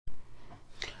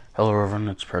Hello everyone,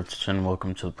 it's Private210.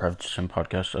 Welcome to the Private210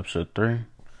 Podcast, episode 3.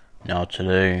 Now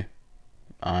today,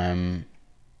 I'm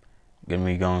going to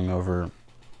be going over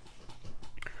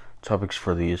topics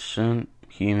for the Ascent,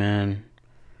 He-Man,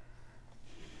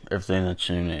 everything that's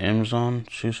in Amazon,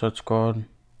 Suicide Squad,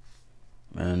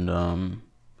 and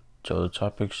two other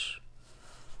topics,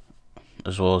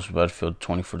 as well as Battlefield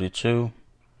 2042,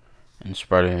 and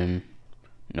Spider-Man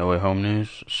No Way Home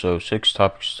news. So 6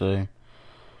 topics today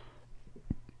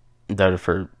that are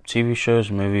for TV shows,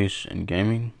 movies, and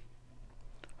gaming.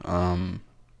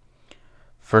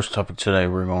 First topic today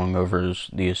we're going over is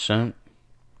The Ascent.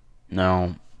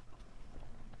 Now,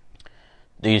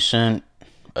 The Ascent,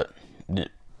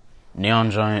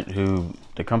 Neon Giant, the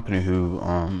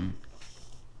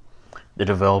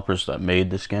developers that made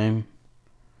this game,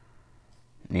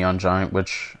 Neon Giant,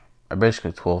 which are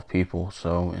basically 12 people,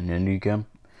 so they're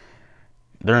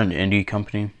an indie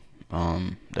company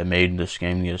that made this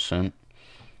game, The Ascent.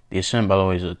 The Ascent, by the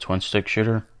way, is a twin-stick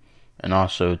shooter, and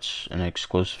also it's an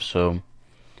exclusive, so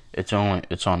it's on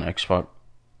Xbox.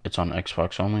 It's on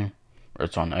Xbox only, or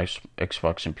it's on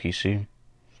Xbox and PC.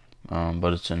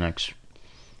 But it's an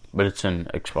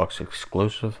Xbox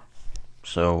exclusive.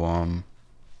 So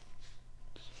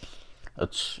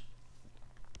let's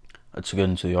get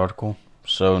into the article.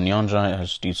 So Neon Giant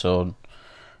has detailed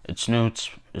its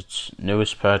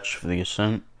newest patch for The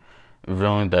Ascent,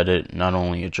 revealing that it not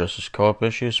only addresses co-op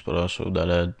issues, but also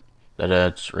that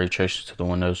adds ray tracing to the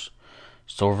Windows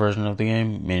Store version of the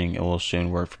game, meaning it will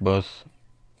soon work for both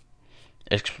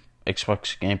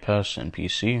Xbox Game Pass and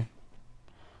PC.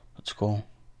 That's cool.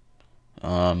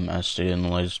 As stated in the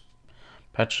latest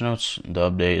patch notes,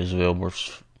 the update is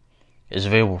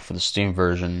available for the Steam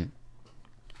version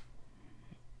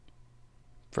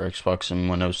for Xbox and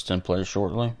Windows 10 players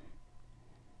shortly.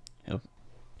 Yep.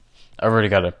 I've already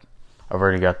got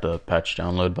the patch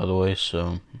download, by the way,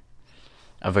 so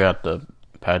I've got the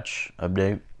patch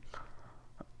updated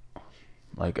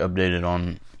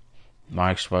on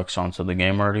my Xbox onto the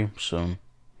game already. So,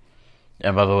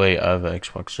 and by the way, I have an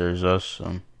Xbox Series S.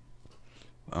 So,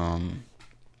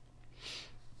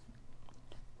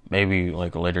 maybe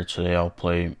later today I'll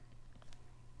play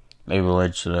The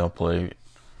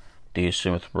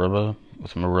Ascent with my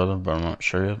brother, but I'm not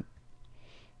sure yet.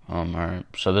 Alright.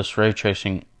 So this ray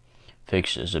tracing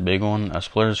fix is a big one, as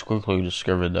players quickly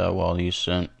discovered that while The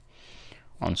Ascent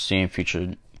on Steam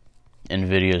featured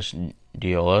Nvidia's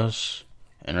DLSS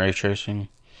and ray tracing,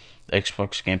 the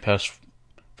Xbox Game Pass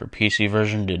for PC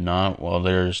version did not. While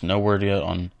there is no word yet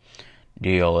on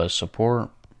DLSS support,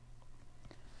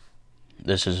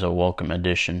 this is a welcome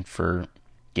addition for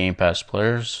Game Pass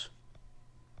players.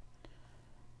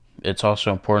 It's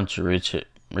also important to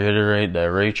reiterate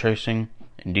that ray tracing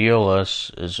and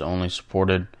DLSS is only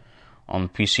supported on the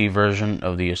PC version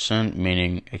of The Ascent,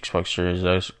 meaning Xbox Series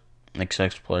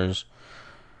X players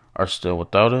are still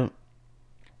without it.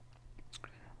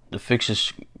 The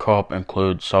fixes co-op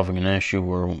include solving an issue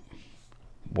where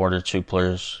one or two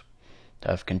players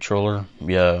have controller.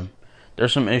 Yeah,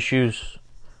 there's some issues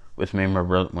with me and my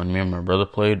brother when me and my brother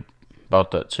played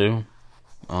about that too.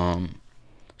 So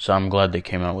I'm glad they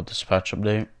came out with this patch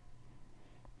update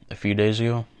a few days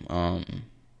ago.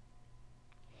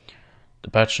 The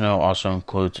patch note also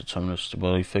includes a ton of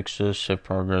stability fixes, save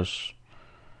progress,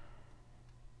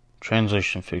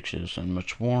 translation fixes, and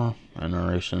much more. In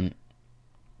a recent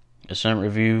Ascent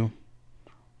review,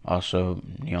 also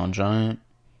Neon Giant,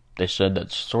 they said that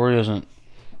the story isn't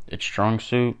its strong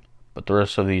suit, but the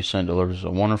rest of The Ascent delivers a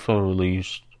wonderful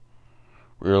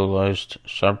realized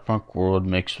cyberpunk world,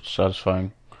 makes it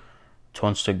satisfying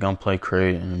twin-stick gunplay,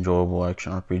 create an enjoyable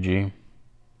action RPG.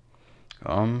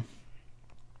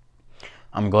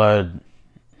 I'm glad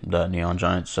that Neon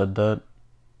Giant said that.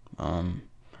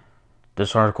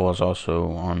 This article is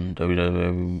also on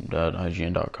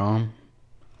www.ign.com.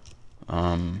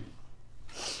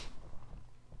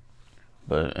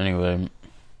 But anyway,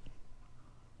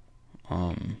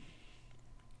 I'm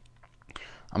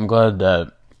glad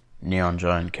that Neon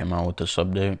Giant came out with this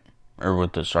update, or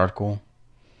with this article,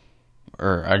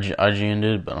 or IGN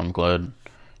did, but I'm glad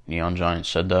Neon Giant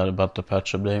said that about the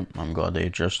patch update. I'm glad they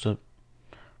addressed it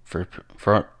for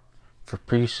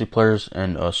PC players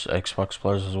and us Xbox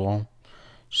players as well,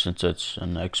 since it's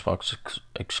an Xbox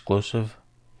exclusive.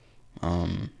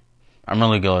 I'm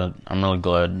really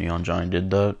glad Neon Giant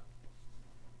did that.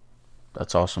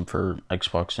 That's awesome for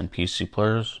Xbox and PC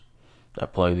players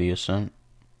that play The Ascent.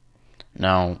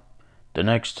 Now, the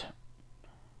next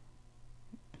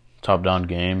top-down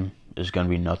game is going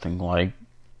to be nothing like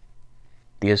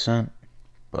The Ascent,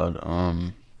 but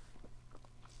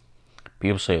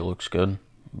people say it looks good,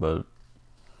 but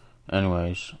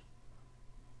anyways,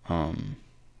 the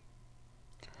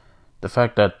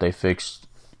fact that they fixed,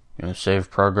 save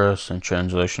progress and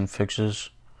translation fixes,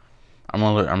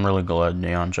 I'm really glad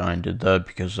Neon Giant did that,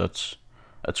 because that's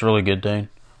really good thing.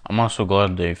 I'm also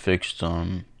glad they fixed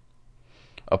a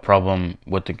problem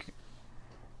with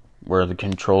where the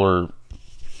controller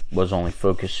was only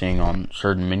focusing on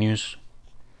certain menus,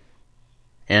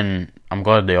 and I'm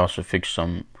glad they also fixed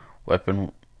some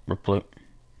weapon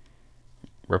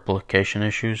replication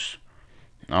issues.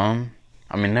 I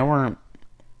mean, they weren't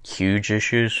huge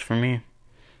issues for me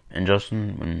and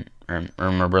Justin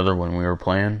or my brother when we were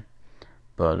playing,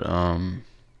 but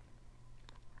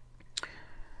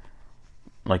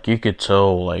like you could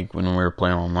tell, like when we were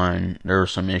playing online, there were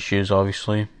some issues,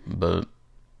 obviously, but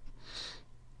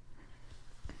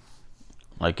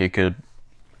like it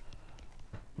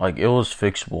was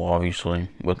fixable, obviously,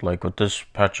 with this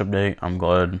patch update. I'm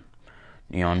glad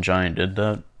Neon Giant did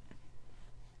that.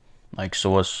 Like,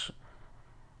 so us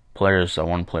players that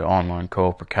want to play online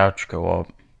co-op or couch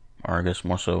co-op, or I guess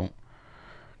more so,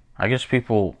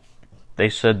 people, they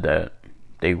said that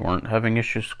they weren't having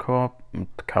issues with co-op,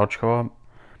 couch co-op,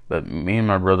 but me and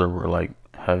my brother were like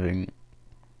having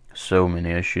so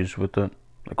many issues with it,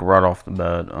 like right off the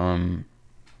bat.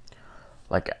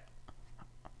 Like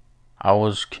I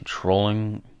was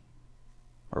controlling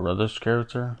my brother's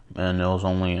character, and it was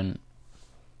only in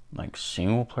like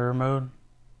single player mode,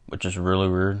 which is really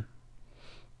weird.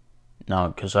 No,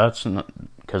 because that's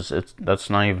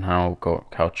not even how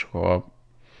couch co-op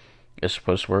is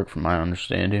supposed to work, from my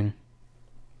understanding.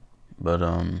 But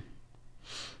I'm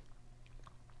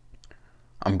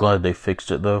glad they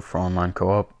fixed it though for online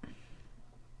co-op.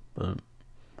 But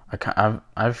I have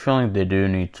a feeling they do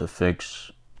need to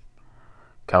fix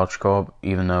couch co-op,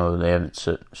 even though they haven't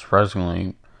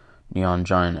surprisingly, Neon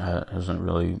Giant hasn't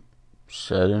really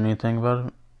said anything about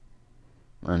it.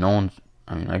 Or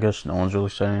I guess no one's really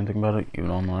said anything about it, even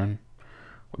online,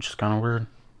 which is kind of weird.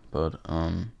 But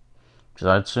because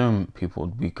I'd assume people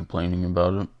would be complaining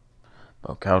about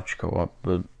couch co-op,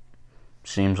 but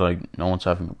seems like no one's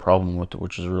having a problem with it,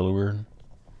 which is really weird.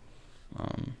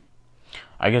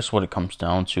 I guess what it comes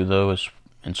down to though is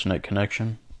internet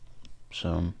connection.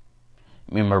 So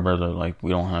me and my brother, like,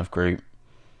 we don't have great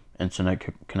internet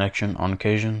connection on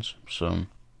occasions, so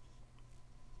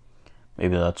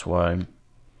maybe that's why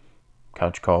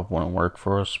couch co-op wouldn't work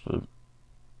for us. But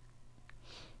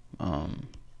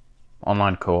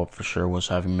online co-op for sure was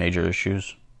having major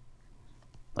issues.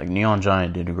 Like, Neon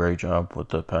Giant did a great job with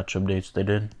the patch updates they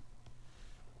did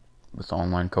with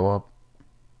online co-op.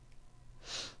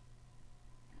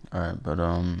 Alright, but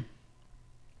that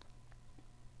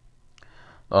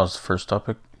was the first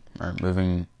topic. Alright,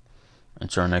 moving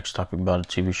into our next topic about a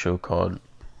TV show called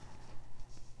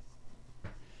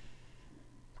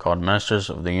Masters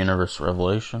of the Universe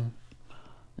Revelation.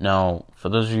 Now, for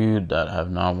those of you that have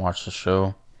not watched the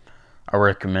show, I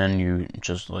recommend you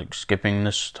just skipping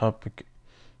this topic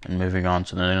and moving on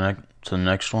to the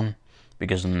next one,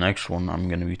 because in the next one I'm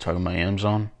going to be talking about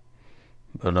Amazon.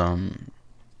 But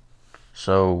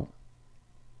so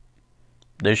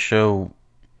this show,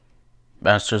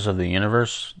 Masters of the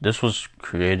Universe, this was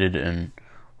created and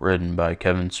written by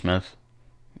Kevin Smith,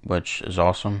 which is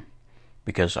awesome,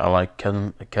 because I like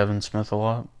Kevin Smith a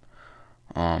lot.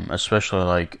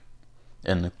 Especially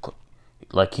in the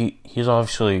he's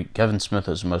obviously, Kevin Smith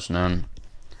is most known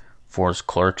for his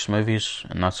Clerks movies,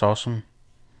 and that's awesome.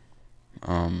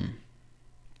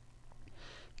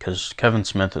 Because Kevin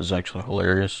Smith is actually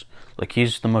hilarious.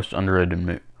 He's the most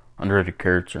underrated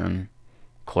character in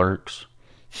Clerks,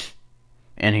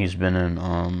 and he's been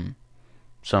in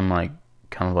some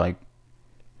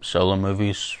solo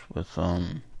movies with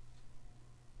that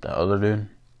other dude.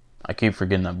 I keep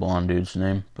forgetting that blonde dude's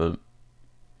name, but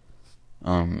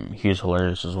he's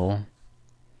hilarious as well.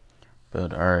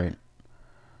 But alright,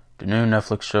 the new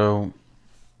Netflix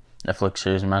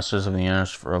series Masters of the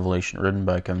Universe Revelation, written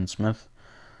by Kevin Smith,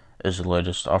 is the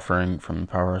latest offering from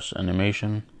Powerhouse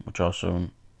Animation, which he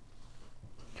also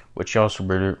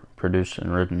produced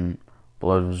and written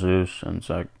Blood of Zeus and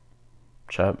Zach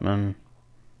Chapman.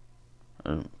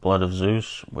 Blood of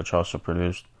Zeus, which also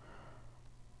produced,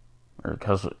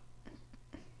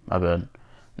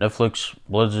 Netflix,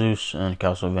 Blood Zeus, and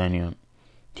Castlevania.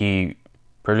 He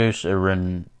produced and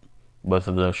written both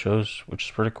of those shows, which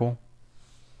is pretty cool.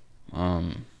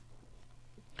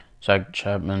 Zach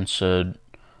Chapman said,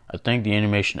 "I think the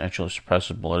animation actually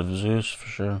surpasses Blood of Zeus for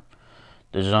sure.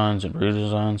 Designs and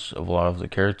redesigns of a lot of the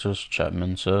characters,"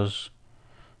 Chapman says.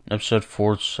 In episode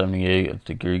 478 of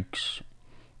the Greeks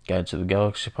Guide to the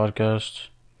Galaxy podcast.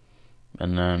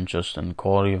 And then just in the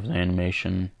quality of the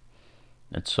animation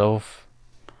itself.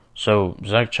 So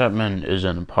Zach Chapman is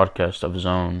in a podcast of his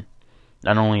own.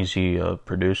 Not only is he a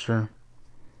producer,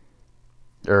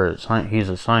 he's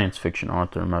a science fiction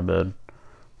author, my bad.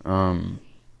 But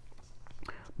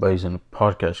he's in a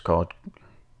podcast called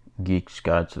Geek's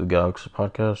Guide to the Galaxy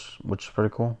Podcast, which is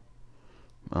pretty cool.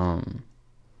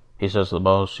 He says the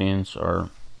battle scenes are,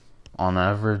 on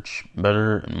average,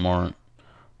 better and more.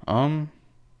 I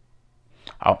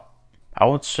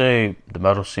would say the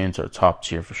battle scenes are top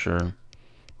tier for sure.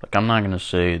 Like, I'm not gonna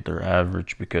say they're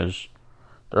average because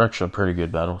they're actually pretty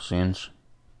good battle scenes.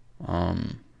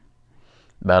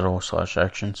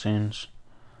 Battle/action scenes.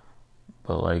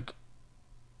 But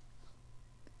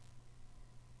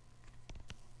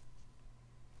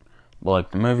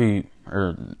the movie,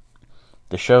 or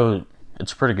the show,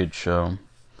 it's a pretty good show.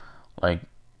 Like,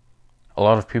 a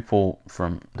lot of people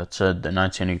that said the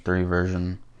 1983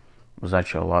 version was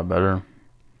actually a lot better.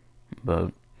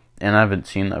 And I haven't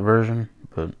seen that version,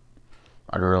 but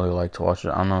I'd really like to watch it.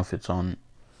 I don't know if it's on,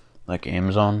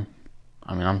 Amazon.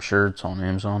 I mean, I'm sure it's on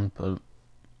Amazon, but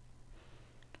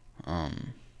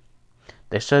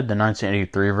they said the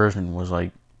 1983 version was,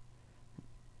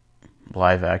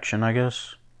 live action, I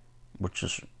guess, which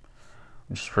is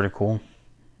pretty cool.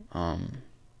 I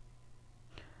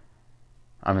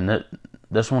mean,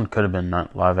 this one could have been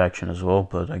not live action as well,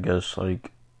 but I guess,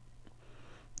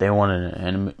 they wanted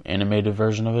an animated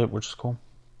version of it, which is cool.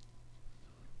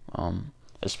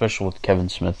 Especially with Kevin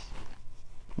Smith,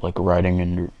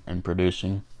 writing and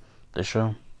producing the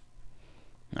show.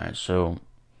 Alright, so,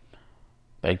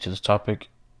 back to this topic.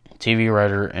 TV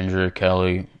writer Andrea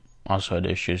Kelly also had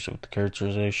issues with the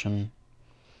characterization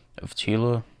of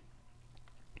Tila.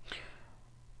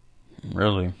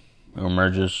 Really, who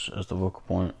emerges as the focal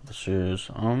point of the series.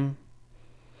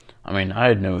 I mean, I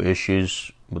had no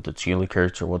issues with the Tila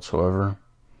character whatsoever.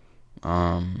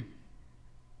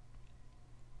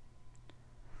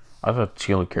 I thought the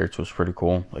Tila character was pretty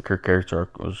cool. Her character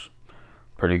arc was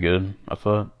pretty good, I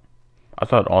thought. I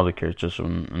thought all the characters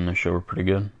in the show were pretty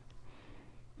good.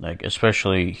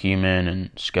 Especially He-Man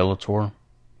and Skeletor.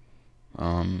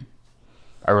 I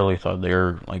really thought they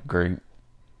were, great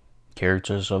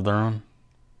characters of their own.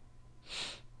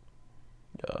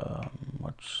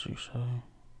 What's she say?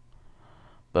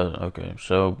 But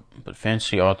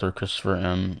fantasy author Christopher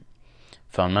M.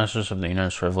 found Masters of the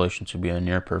Universe Revelation to be a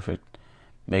near perfect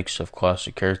mix of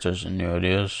classic characters and new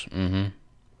ideas.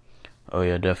 Oh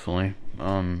yeah, definitely.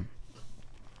 I'm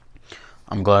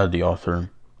glad the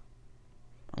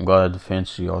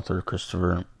fantasy author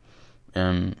Christopher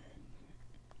M.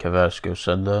 Cavasco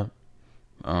said that.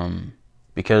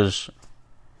 Because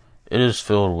it is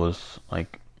filled with,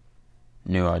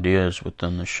 new ideas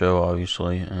within the show,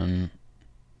 obviously, and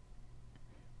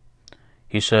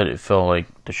he said it felt like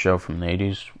the show from the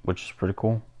 80s, which is pretty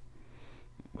cool,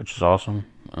 which is awesome.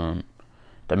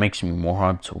 That makes me more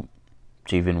hyped to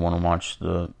even want to watch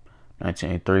the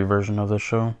 1983 version of the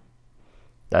show.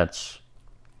 That's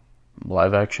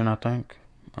live action, I think.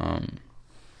 I'm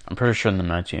pretty sure the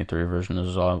 1983 version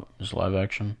is live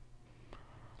action.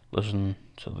 Listen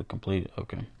to the complete.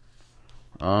 Okay.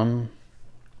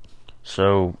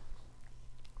 So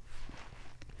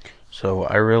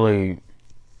I really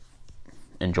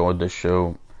enjoyed this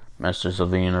show, Masters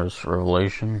of the Universe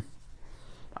Revelation.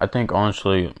 I think,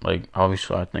 honestly,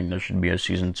 obviously, I think there should be a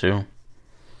season 2.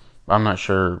 But I'm not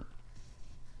sure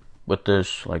with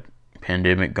this,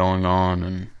 pandemic going on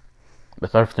and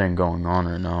with everything going on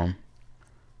right now.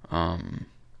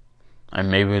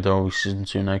 And maybe there'll be season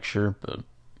 2 next year,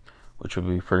 which would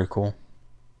be pretty cool.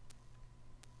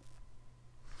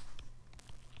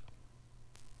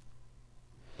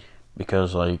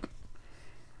 Because,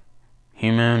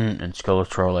 He-Man and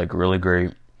Skeletor are, really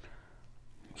great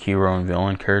hero and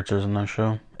villain characters in that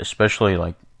show. Especially,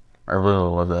 I really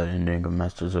love that ending of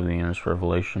Masters of the Universe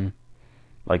Revelation.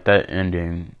 That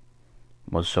ending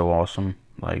was so awesome.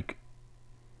 It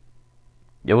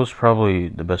was probably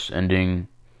the best ending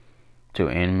to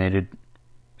animated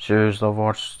series I've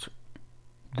watched.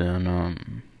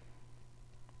 Then,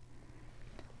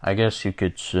 I guess you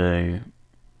could say,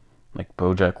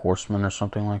 BoJack Horseman or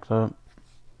something like that.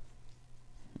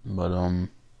 But,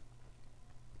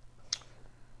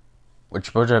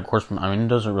 which BoJack Horseman, I mean, it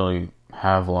doesn't really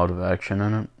have a lot of action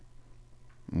in it.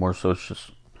 More so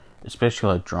it's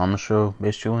basically a drama show,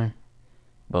 basically.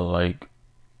 But,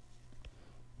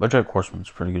 BoJack Horseman's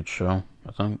a pretty good show,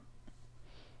 I think.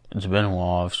 It's been a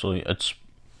while, obviously.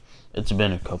 It's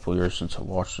been a couple years since I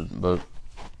watched it, but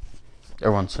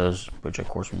everyone says BoJack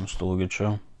Horseman is still a good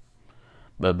show.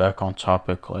 But back on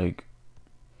topic,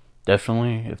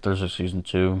 definitely, if there's a season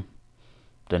 2,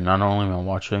 then not only am I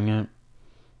watching it,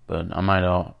 But I might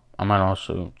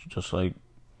also just like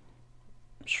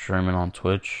stream it on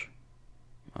Twitch.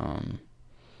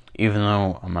 Even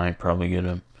though I might probably get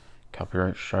a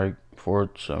copyright strike for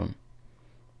it, so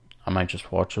I might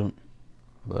just watch it.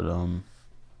 But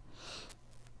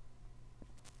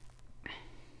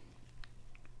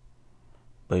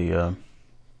yeah,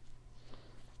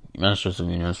 Masters of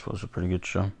the Universe was a pretty good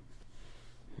show.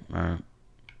 Alright,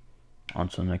 on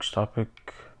to the next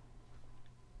topic.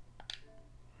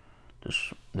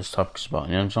 This topic's about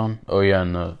Amazon. Oh yeah,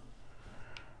 and the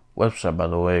website, by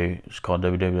the way, is called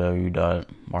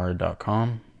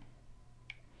www.mara.com.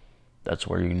 That's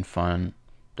where you can find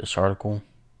this article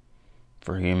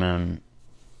for He-Man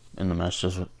in the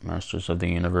Masters of the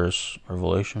Universe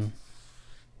Revelation.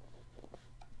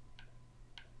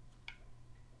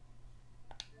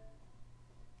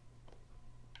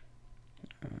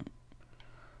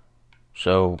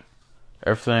 So,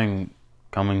 everything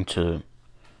coming to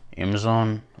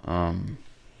Amazon,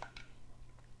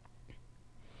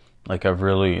 like I've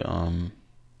really,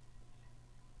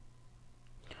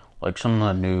 like some of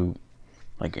the new,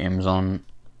 like Amazon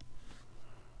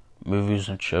movies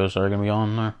and shows that are gonna be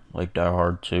on there, like Die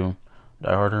Harder.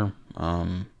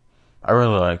 I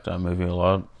really like that movie a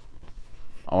lot.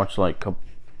 I watched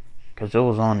because it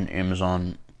was on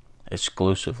Amazon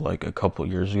exclusive like a couple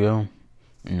years ago.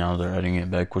 And now they're adding it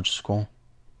back, which is cool.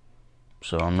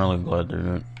 So I'm really glad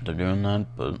they're doing that.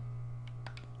 But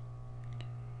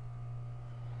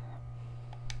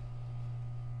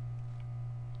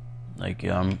like,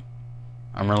 yeah,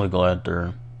 I'm really glad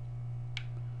they're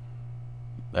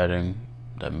adding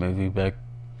that movie back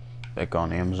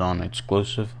on Amazon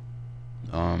exclusive.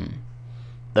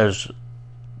 There's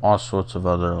all sorts of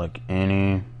other like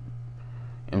Annie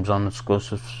Amazon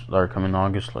exclusives that are coming in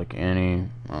August, like Annie.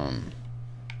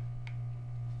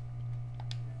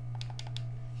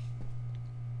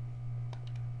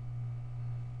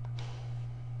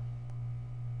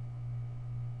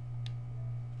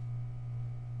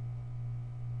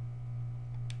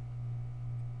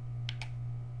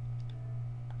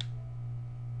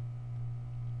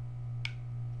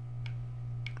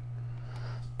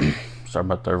 Sorry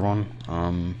about that, everyone.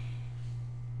 Oh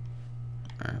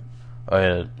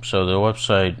yeah, so the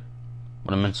website,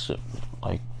 what I meant to,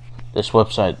 like, this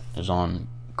website is on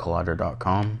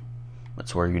collider.com.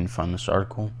 That's where you can find this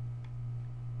article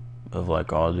of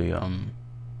like all the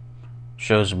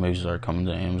shows and movies that are coming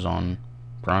to Amazon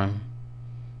Prime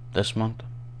this month.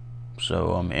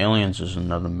 So Aliens is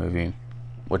another movie,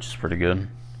 which is pretty good.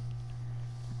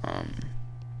 And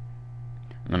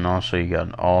then also you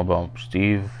got All About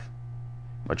Steve,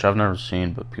 which I've never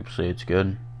seen, but people say it's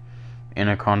good.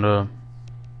 Anaconda,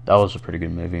 that was a pretty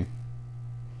good movie.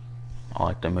 I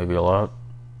like that movie a lot.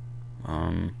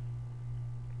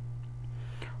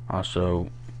 Also,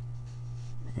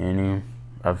 Annie,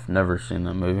 I've never seen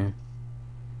that movie.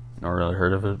 Not really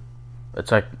heard of it.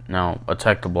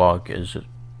 Attack the Block is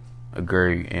a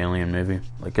great alien movie.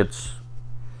 Like it's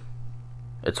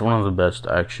one of the best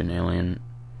action alien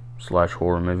 /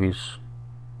 horror movies.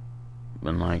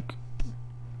 And like,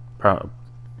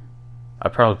 I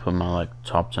probably put my like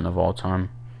top 10 of all time,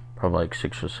 probably like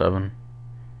 6 or 7.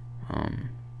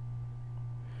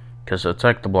 Because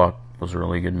Attack the Block was a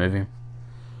really good movie.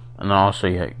 And then also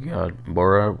you got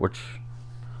Borat, which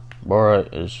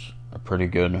Borat is a pretty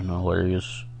good and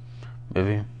hilarious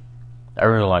movie. I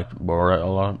really liked Borat a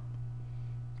lot.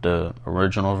 The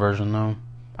original version though,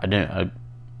 I didn't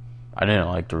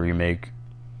like the remake.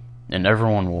 And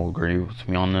everyone will agree with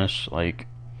me on this. Like,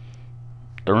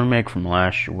 the remake from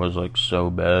last year was like so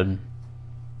bad.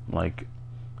 Like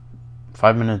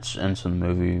 5 minutes into the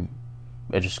movie,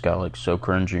 it just got like so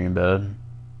cringy and bad.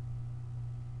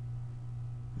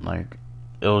 Like,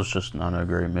 it was just not a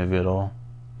great movie at all.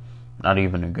 Not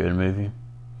even a good movie.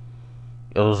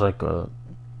 It was like one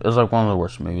of the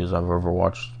worst movies I've ever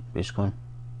watched, basically.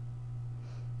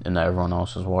 And that everyone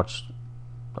else has watched.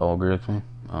 They'll agree with me.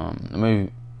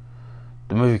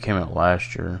 The movie came out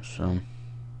last year, so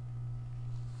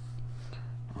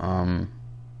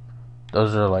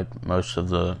those are like most of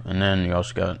the. And then you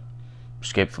also got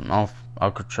Escape from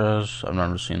Alcatraz. I've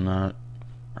never seen that.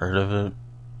 Heard of it.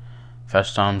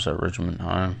 Fast Times at Ridgemont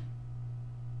High.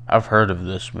 I've heard of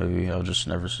this movie. I've just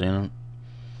never seen it.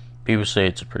 People say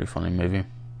it's a pretty funny movie.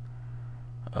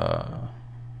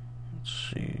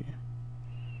 Let's see.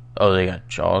 Oh, they got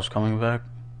Jaws coming back.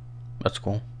 That's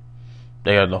cool.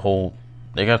 They got the whole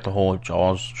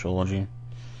Jaws trilogy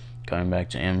coming back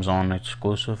to Amazon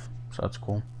exclusive. So that's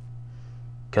cool.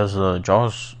 Because the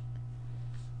Jaws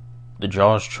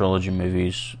trilogy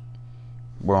movies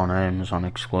were on Amazon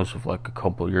exclusive like a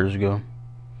couple years ago.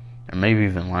 and maybe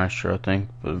even last year, I think,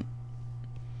 but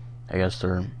I guess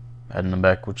they're adding them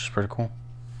back, which is pretty cool.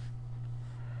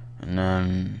 And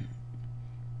then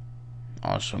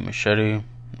also Machete,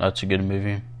 that's a good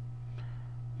movie.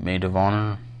 Maid of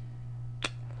Honor,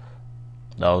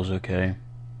 that was okay.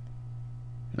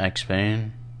 Max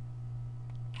Payne,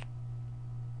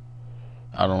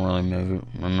 I don't really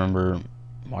remember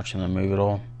watching that movie at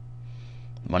all.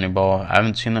 Moneyball, I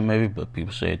haven't seen that movie, but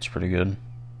people say it's pretty good.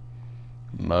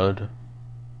 Mud,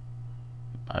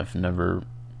 I've never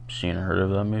seen or heard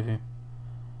of that movie.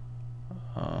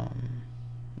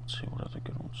 Let's see what other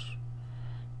good ones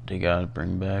they gotta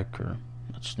bring back, or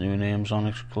that's new names on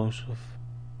exclusive.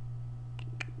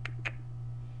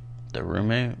 The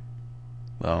Roommate,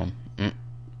 well, I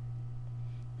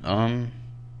don't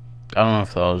know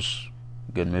if that was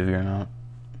a good movie or not.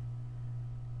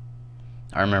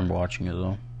 I remember watching it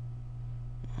though.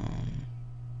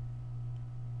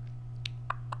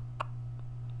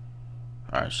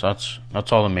 Alright, so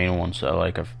that's all the main ones that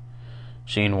I've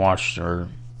seen, watched, or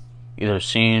either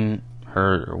seen,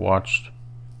 heard, or watched,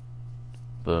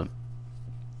 or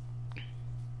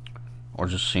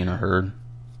just seen or heard.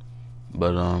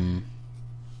 But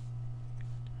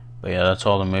yeah, that's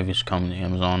all the movies coming to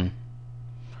Amazon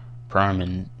Prime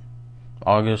in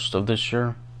August of this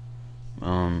year.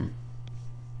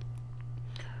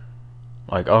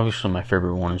 Obviously my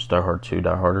favorite one is Die Hard 2,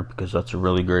 Die Harder, because that's a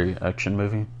really great action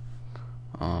movie.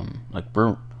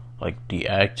 The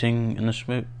acting in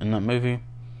that movie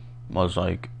was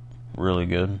really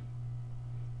good.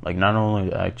 Not only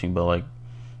the acting, but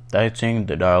the acting,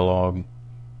 the dialogue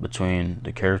between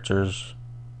the characters,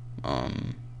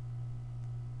 the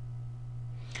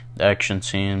action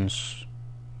scenes,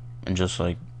 and just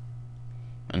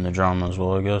and the drama as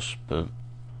well, I guess. But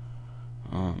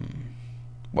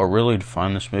what really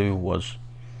defined this movie was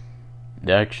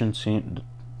the action scene.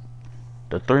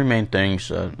 The three main things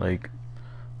that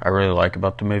I really like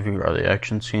about the movie are the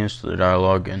action scenes, the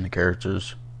dialogue, and the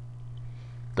characters.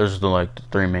 Those are the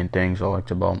three main things I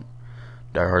liked about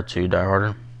Die Hard 2, Die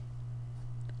Harder.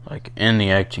 And the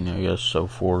acting, I guess, so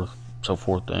four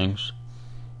things.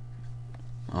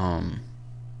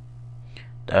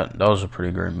 That was a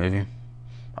pretty great movie.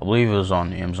 I believe it was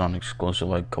on Amazon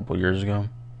exclusive a couple years ago,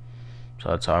 so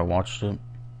that's how I watched it.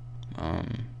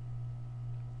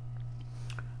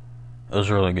 It was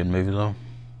a really good movie though.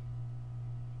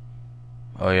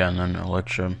 Oh yeah, and then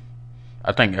Elektra.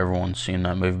 I think everyone's seen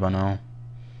that movie by now.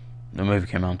 The movie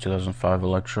came out in 2005,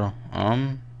 Elektra.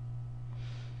 I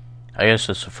guess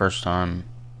it's the first time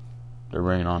they're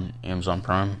bringing on Amazon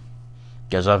Prime,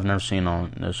 because I've never seen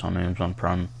this on Amazon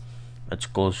Prime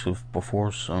exclusive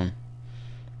before, so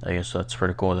I guess that's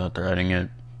pretty cool that they're adding it,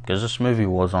 because this movie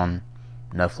was on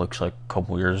Netflix a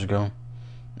couple years ago,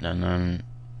 and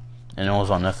it was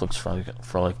on Netflix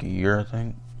for a year, I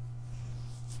think.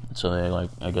 So they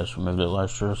I guess removed it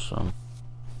last year. So,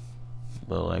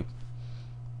 but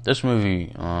this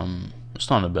movie, it's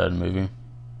not a bad movie.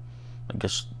 I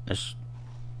guess it's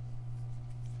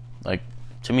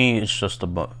to me, it's just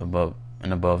above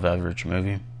average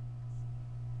movie.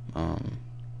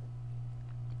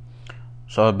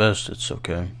 So at best, it's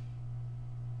okay.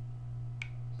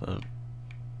 But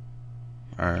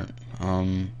alright,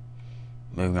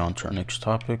 moving on to our next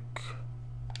topic.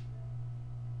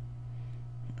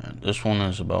 And this one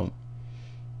is about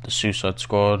the Suicide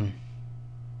Squad.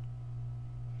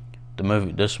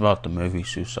 This is about the movie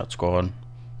Suicide Squad.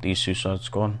 The Suicide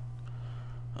Squad.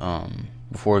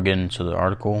 Before we get into the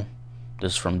article,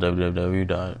 this is from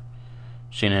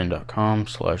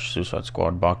www.cnn.com/Suicide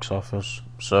Squad box office.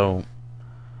 So,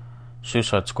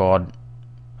 Suicide Squad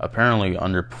apparently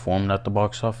underperformed at the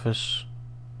box office.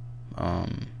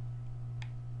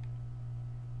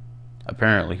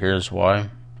 Apparently, here's why.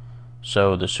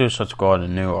 So, the Suicide Squad, a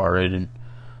new R-rated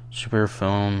superhero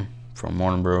film from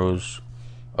Warner Bros.,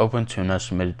 opened to an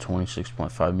estimated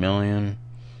 $26.5 million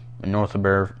in North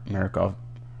America,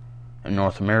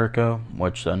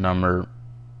 which the number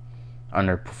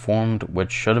underperformed,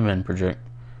 which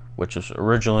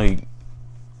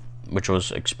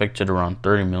was expected around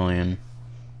 $30 million.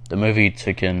 The movie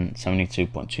took in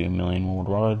 $72.2 million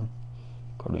worldwide,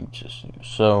 according to.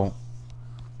 So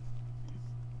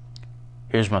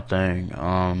here's my thing.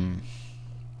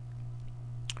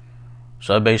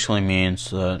 So that basically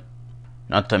means that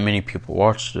not that many people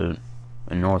watched it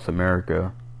in North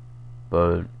America,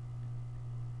 but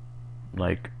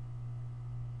let's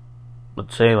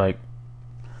say I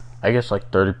guess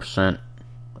 30%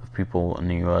 of people in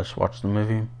the US watched the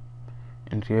movie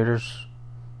in theaters,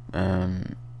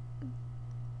 and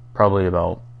probably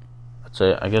about I'd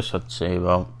say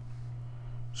about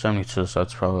 70 says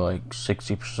that's probably like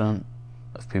 60%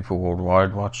 of people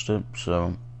worldwide watched it.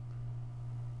 So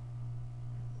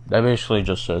that basically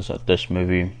just says that this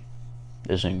movie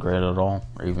isn't great at all,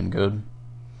 or even good.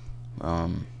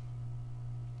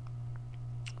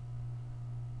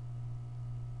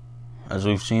 As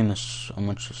we've seen this so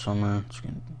much this summer, it's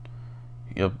gonna,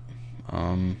 yep.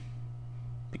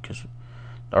 Because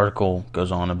the article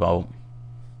goes on about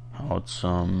how it's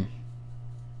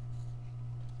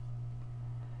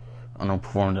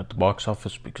underperformed at the box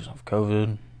office because of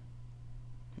COVID.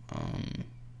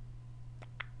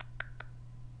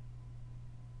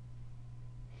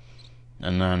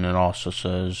 And then it also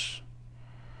says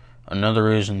another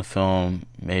reason the film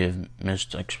may have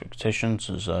missed expectations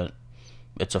is that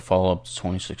it's a follow-up to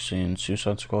 2016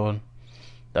 Suicide Squad.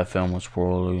 That film was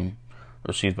poorly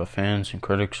received by fans and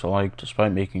critics alike,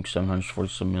 despite making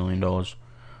 $747 million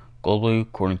globally,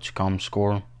 according to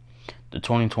ComScore. The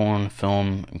 2021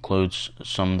 film includes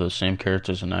some of the same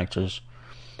characters and actors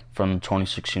from the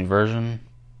 2016 version.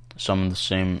 Some of the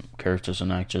same characters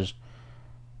and actors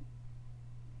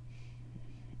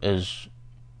is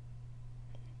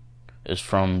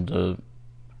from the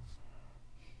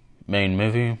main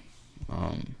movie.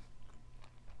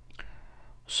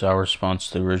 Sour response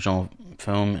to the original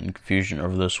film and confusion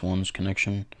over this one's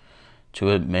connection to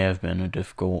it may have been a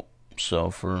difficult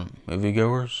sell for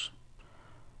moviegoers.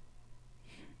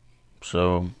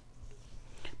 So,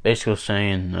 basically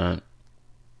saying that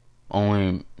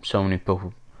only so many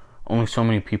people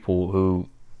who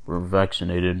were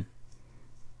vaccinated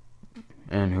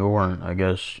and who weren't, I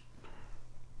guess,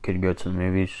 could go to the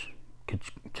movies, could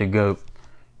go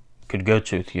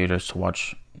to theaters to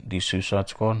watch the Suicide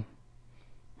Squad.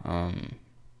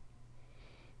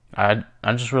 I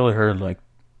just really heard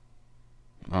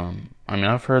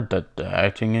I've heard that the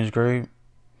acting is great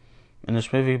in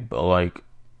this movie, but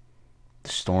the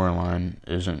storyline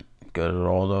isn't good at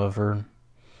all. Though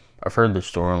I've heard the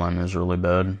storyline is really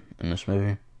bad in this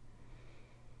movie,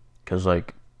 because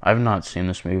I've not seen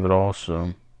this movie at all,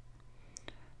 so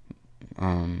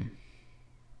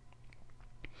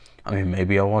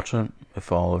maybe I'll watch it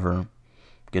if I'll ever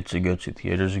get to go to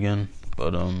theaters again,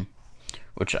 but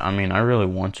which I really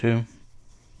want to,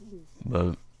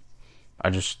 but I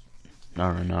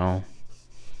don't know.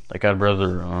 I'd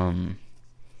rather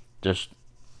just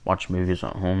watch movies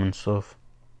at home and stuff,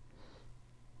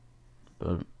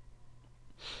 but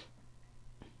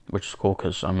which is cool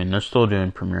because they're still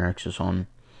doing premiere access on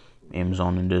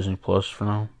Amazon and Disney Plus for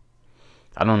now.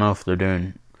 I don't know if they're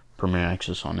doing premiere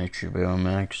access on HBO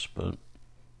Max, but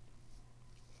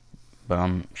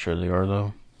I'm sure they are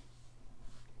though.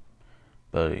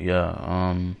 But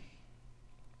yeah,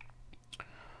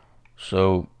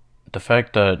 so the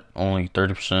fact that only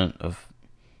 30% of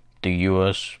the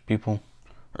U.S. people,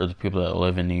 or the people that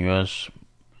live in the U.S.,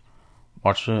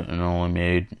 watched it, and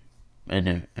it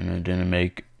didn't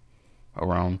make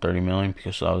around $30 million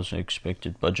because that was the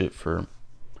expected budget for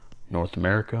North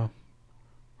America.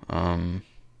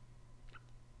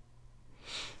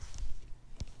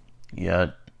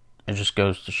 Yeah, it just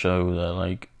goes to show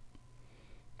that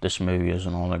this movie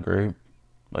isn't all that great.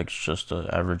 It's just an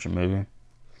average movie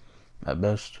at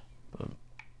best, but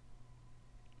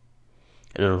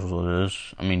it is what it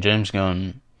is. James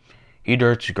Gunn, he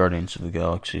directed Guardians of the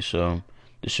Galaxy, so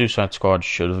the Suicide Squad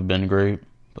should have been great,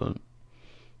 but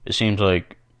it seems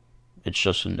like it's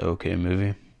just an okay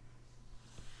movie.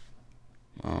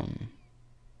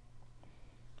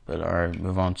 But alright,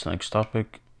 move on to the next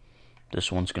topic.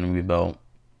 This one's going to be about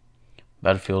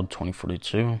Battlefield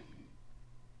 2042.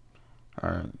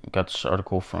 Alright, got this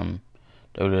article from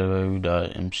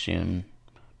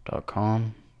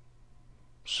www.mcm.com.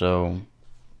 So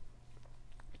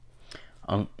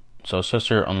it says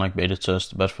here, unlike beta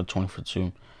test, the Battlefield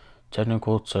 2042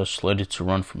 technical test slated to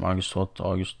run from August 12th to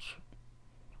August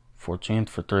 14th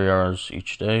for 3 hours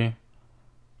each day,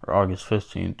 or August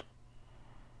 15th,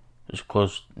 is a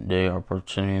closed day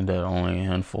opportunity that only a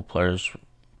handful of players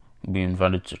will be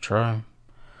invited to try.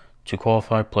 To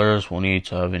qualify, players will need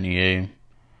to have an EA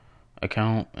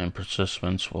account, and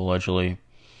participants will allegedly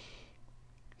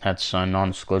have to sign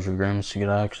non-disclosure agreements to get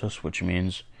access, which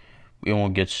means we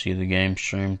won't get to see the game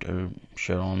streamed or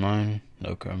shared online.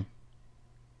 Okay.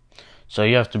 So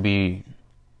you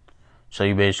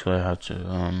basically have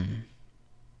to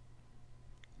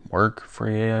work for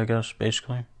EA, I guess,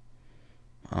 basically.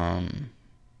 And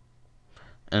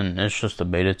it's just a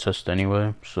beta test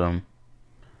anyway, so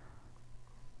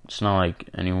it's not like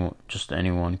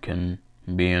anyone can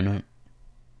be in it.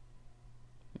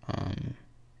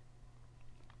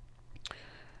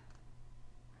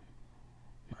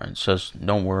 It says,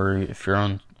 don't worry if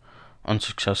you're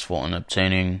unsuccessful in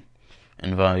obtaining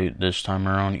invite this time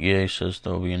around, EA says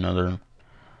there will be another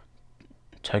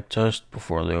tech test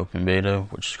before the open beta,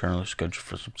 which is currently scheduled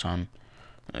for sometime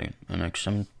in next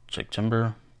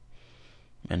September.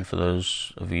 And for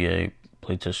those of EA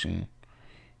playtesting,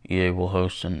 EA will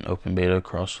host an open beta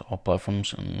across all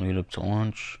platforms and lead up to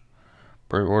launch.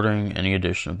 Pre-ordering any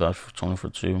edition of Battlefield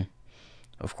 2042,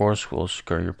 of course, will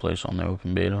secure your place on the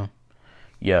open beta.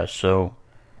 Yeah, so,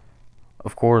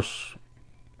 of course,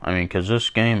 I mean, because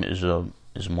this game is a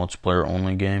multiplayer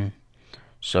only game.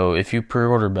 So if you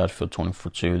pre-order Battlefield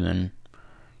 2042, then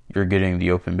you're getting the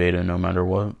open beta no matter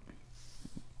what.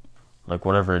 Like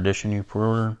whatever edition you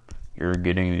pre-order, you're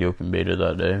getting the open beta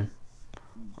that day.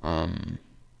 I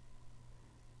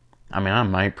mean, I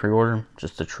might pre-order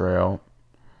just to try out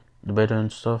the beta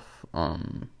and stuff.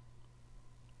 Even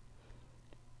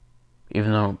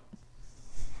though,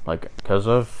 like, because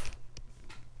the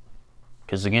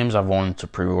games I've wanted to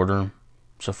pre-order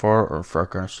so far are Far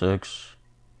Cry 6,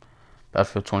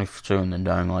 Battlefield 2042, and then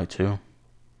Dying Light 2.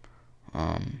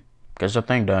 Because I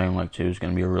think Dying Light 2 is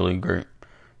going to be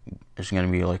it's going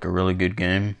to be like a really good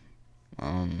game.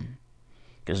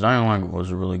 Because Dying Light was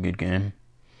a really good game.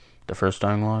 The first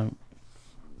Dying Light,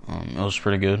 it was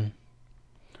pretty good.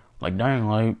 Like, Dying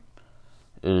Light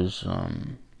is,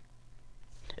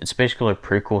 it's basically a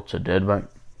prequel to Dead by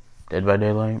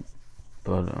Daylight,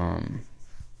 but,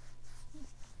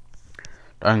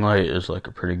 Dying Light is like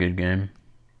a pretty good game.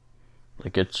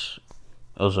 Like, it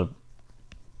was a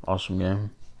awesome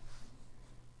game.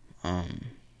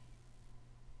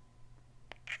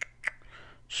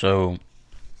 So,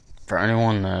 for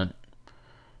anyone that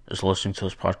is listening to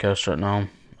this podcast right now,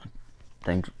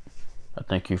 I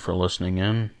thank you for listening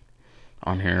in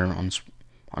on here on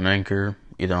Anchor,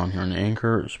 either on here on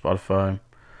Anchor or Spotify,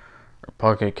 or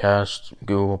Pocket Cast,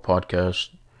 Google Podcast,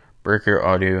 Breaker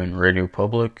Audio, and Radio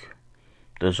Public.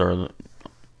 Those are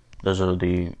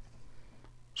the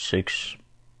 6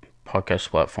 podcast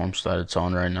platforms that it's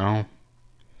on right now.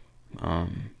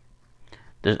 I'm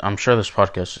sure this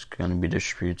podcast is going to be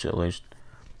distributed to at least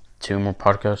 2 more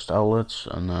podcast outlets,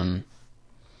 and then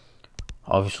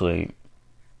obviously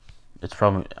it's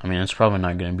probably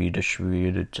not going to be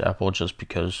distributed to Apple just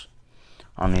because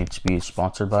I need to be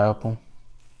sponsored by Apple.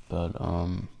 But I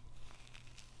mean,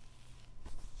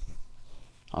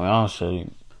 honestly,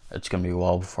 it's going to be a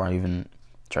while before I even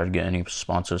try to get any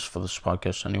sponsors for this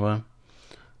podcast anyway.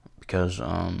 Because,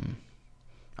 I'm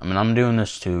doing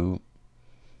this to,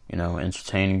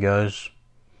 entertain you guys.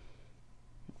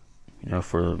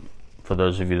 For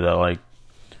those of you that like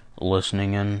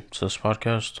listening in to this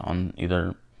podcast on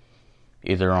either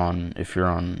on, if you're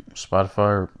on Spotify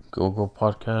or Google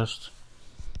Podcasts,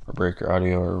 or Breaker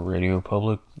Audio or Radio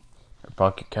Public, or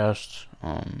Pocket Cast,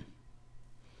 I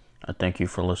thank you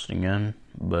for listening in.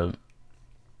 But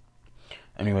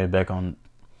anyway, back on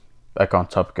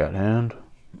topic at hand.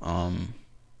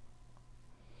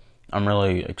 I'm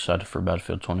really excited for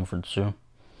Battlefield 2042.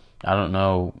 I don't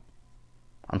know,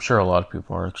 I'm sure a lot of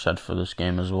people are excited for this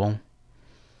game as well.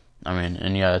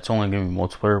 And yeah, it's only going to be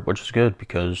multiplayer, which is good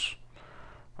because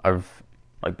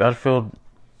Battlefield,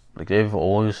 they've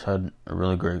always had a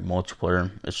really great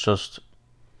multiplayer. It's just,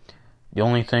 the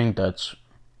only thing that's,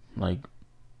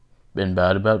 been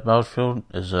bad about Battlefield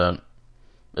is their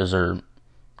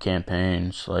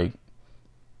campaigns.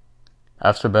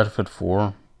 After Battlefield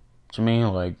 4, to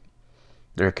me,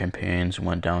 their campaigns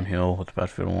went downhill with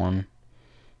Battlefield 1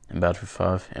 and Battlefield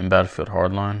 5 and Battlefield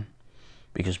Hardline,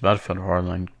 because Battlefield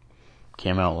Hardline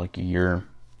came out a year,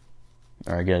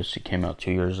 or I guess it came out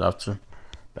 2 years after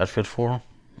Battlefield 4.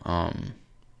 I'm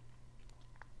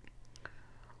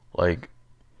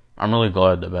really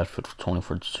glad that Battlefield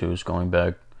 2042 is going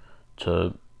back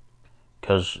to,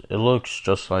 because it looks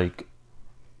just like,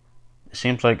 it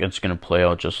seems like it's going to play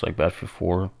out just like Battlefield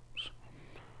 4's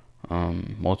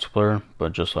multiplayer,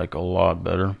 but just a lot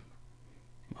better.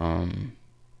 And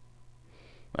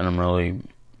I'm really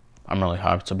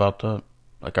hyped about that.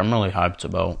 I'm really hyped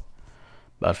about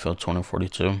Battlefield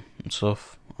 2042 and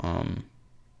stuff. I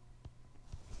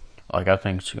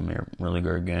think it's going to be a really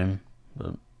great game,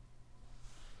 but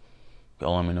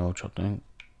y'all let me know what y'all think.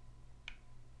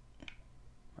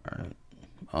 Alright.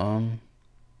 And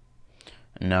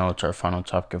now it's our final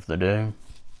topic of the day.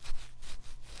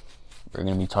 We're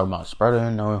going to be talking about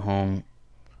Spider-Man No Way Home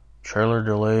trailer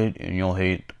delayed, and you'll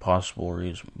hate the possible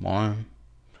reason why.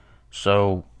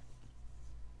 So,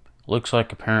 looks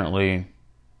like apparently,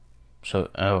 before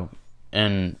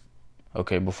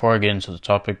I get into the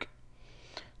topic,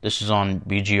 this is on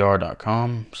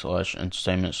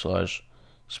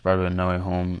bgr.com/entertainment/Spider-Man No Way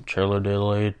Home trailer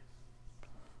delayed.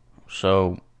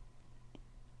 So,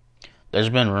 there's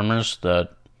been rumors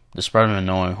that the Spider-Man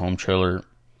No Way Home trailer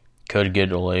could get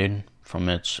delayed from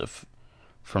its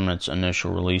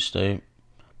initial release date,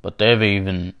 but they haven't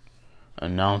even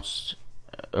announced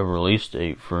a release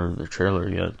date for the trailer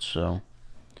yet, so,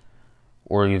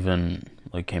 or even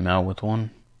like came out with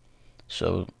one.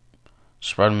 So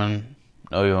Spider-Man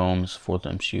No Way Home is the fourth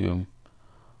MCU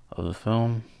of the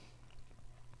film,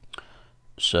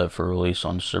 set for release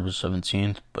on December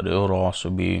 17th, but it will also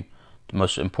be the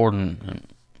most important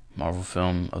Marvel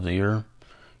film of the year.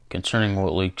 Concerning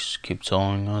what leaks keep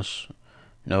telling us,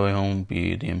 No Way Home will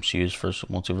be the MCU's first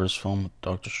multiverse film with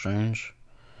Doctor Strange.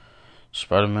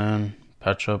 Spider-Man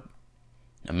patch up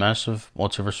a massive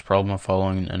multiverse problem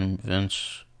following the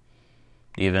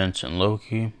events in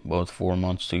Loki, but with 4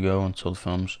 months to go until the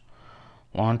film's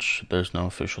launch. There's no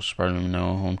official Spider-Man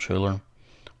No Way Home trailer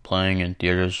playing in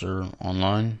theaters or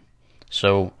online.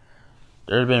 So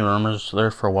there have been rumors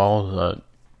there for a while that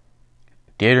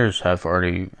theaters have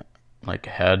already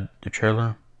had the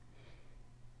trailer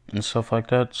and stuff like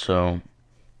that. So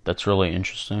that's really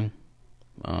interesting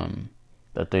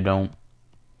that they don't.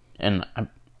 And it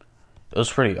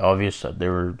was pretty obvious that they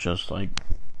were just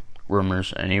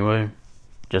rumors anyway,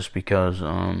 just because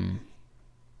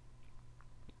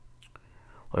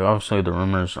obviously the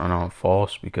rumors are not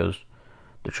false, because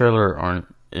the trailer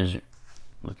the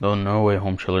No Way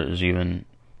Home trailer is even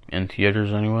in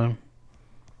theaters anyway.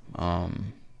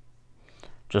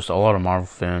 Just a lot of Marvel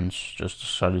fans just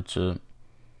decided to,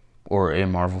 or a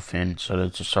Marvel fan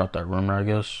decided to start that rumor, I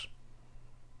guess.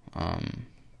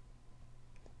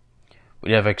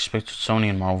 We have expected Sony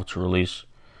and Marvel to release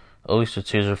at least a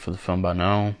teaser for the film by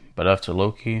now, but after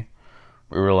Loki,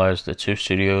 we realized that two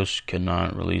studios could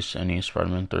not release any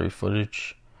Spider-Man 3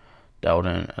 footage dialed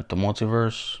in at the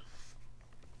multiverse.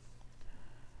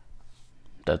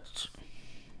 That's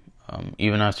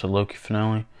even after Loki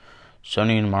finale,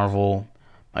 Sony and Marvel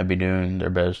might be doing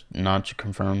their best not to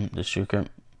confirm the secret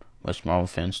most Marvel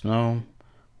fans know.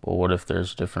 But what if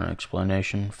there's a different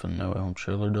explanation for the No Way Home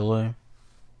trailer delay?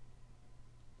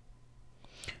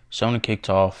 Sony kicked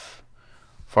off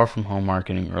Far From Home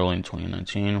marketing early in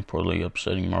 2019, reportedly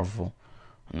upsetting Marvel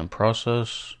in the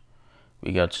process.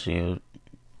 We got to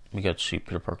see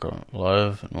Peter Parker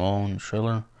alive and well in the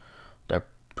trailer that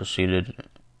preceded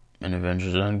an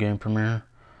Avengers Endgame premiere.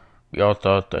 We all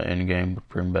thought that Endgame would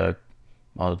bring back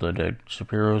all of the dead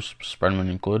superheroes, Spider-Man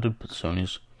included, but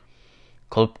Sony's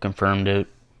clip confirmed it.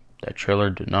 That trailer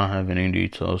did not have any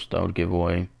details that would give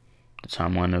away the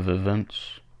timeline of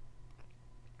events.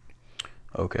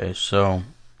 Okay, so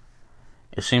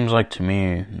it seems like to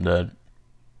me that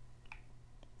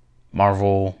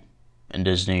Marvel and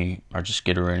Disney are just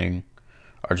getting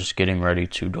ready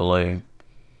to delay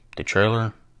the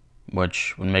trailer,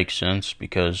 which would make sense,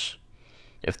 because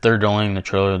if they're delaying the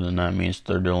trailer, then that means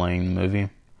they're delaying the movie,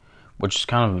 which is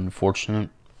kind of unfortunate.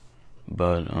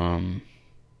 But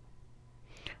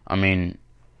I mean,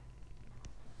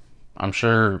 I'm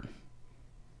sure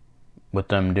with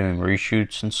them doing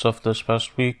reshoots and stuff this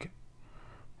past week,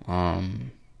 I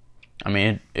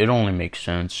mean, it only makes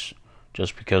sense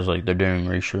just because they're doing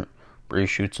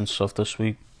reshoots and stuff this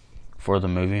week for the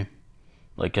movie.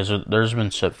 Cause there's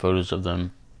been set photos of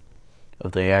them,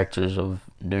 of the actors of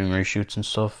doing reshoots and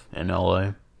stuff in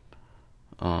LA,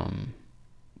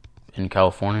 in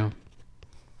California.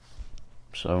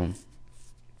 So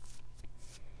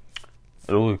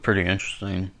it'll be pretty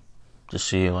interesting to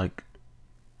see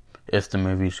if the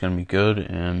movie's gonna be good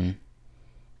and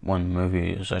when the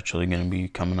movie is actually gonna be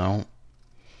coming out.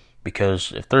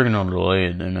 Because if they're gonna delay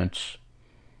it, then it's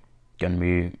gonna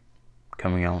be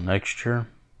coming out next year.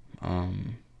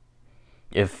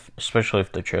 Especially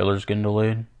if the trailer's getting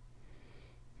delayed.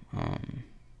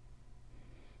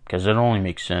 Because it only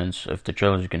makes sense if the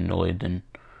trailer's getting delayed, then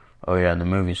oh yeah, the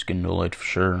movie's getting delayed for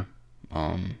sure.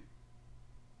 I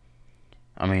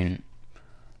mean,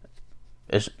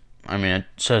 it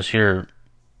says here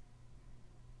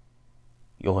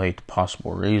you'll hate the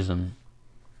possible reason.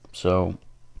 So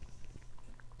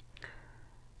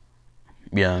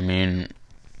yeah, I mean,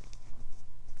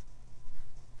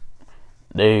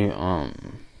 they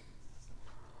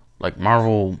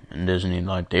Marvel and Disney,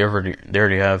 they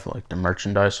already have the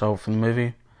merchandise out for the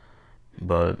movie,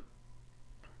 but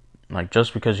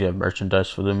just because you have merchandise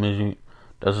for the movie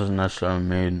doesn't necessarily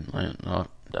mean that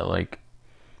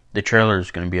the trailer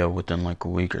is going to be out within a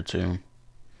week or two.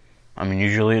 I mean,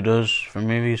 usually it does for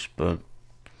movies, but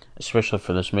especially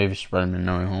for this movie, Spider-Man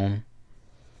No Way Home,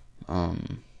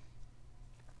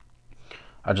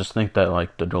 I just think that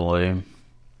the delay,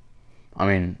 I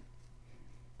mean,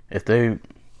 if they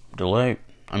delay,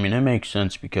 I mean, it makes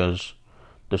sense because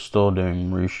they're still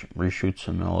doing reshoots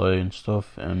in LA and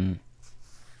stuff, and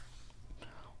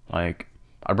like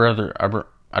I'd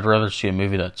rather see a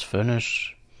movie that's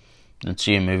finished than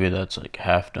see a movie that's like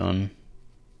half done.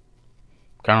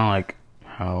 Kind of like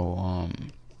how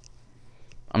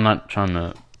I'm not trying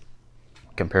to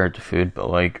compare it to food, but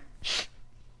like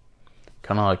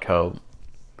kind of like how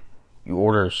you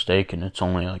order a steak and it's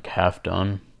only like half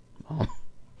done.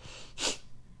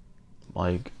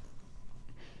 Like,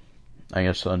 I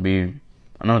guess that'd be.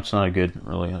 I know it's not a good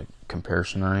really like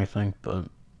comparison or anything, but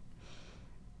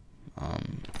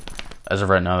as of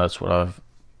right now, that's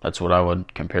what I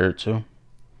would compare it to.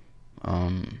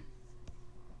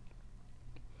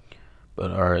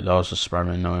 But alright, that was the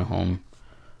Spider-Man No Way Home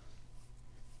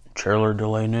trailer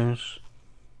delay news.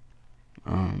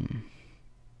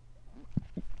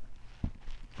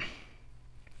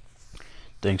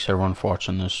 Thanks everyone for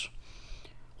watching the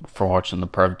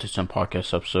Private210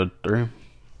 Podcast episode 3.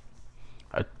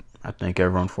 I thank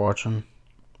everyone for watching.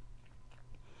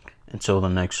 Until the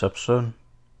next episode.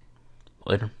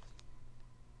 Later.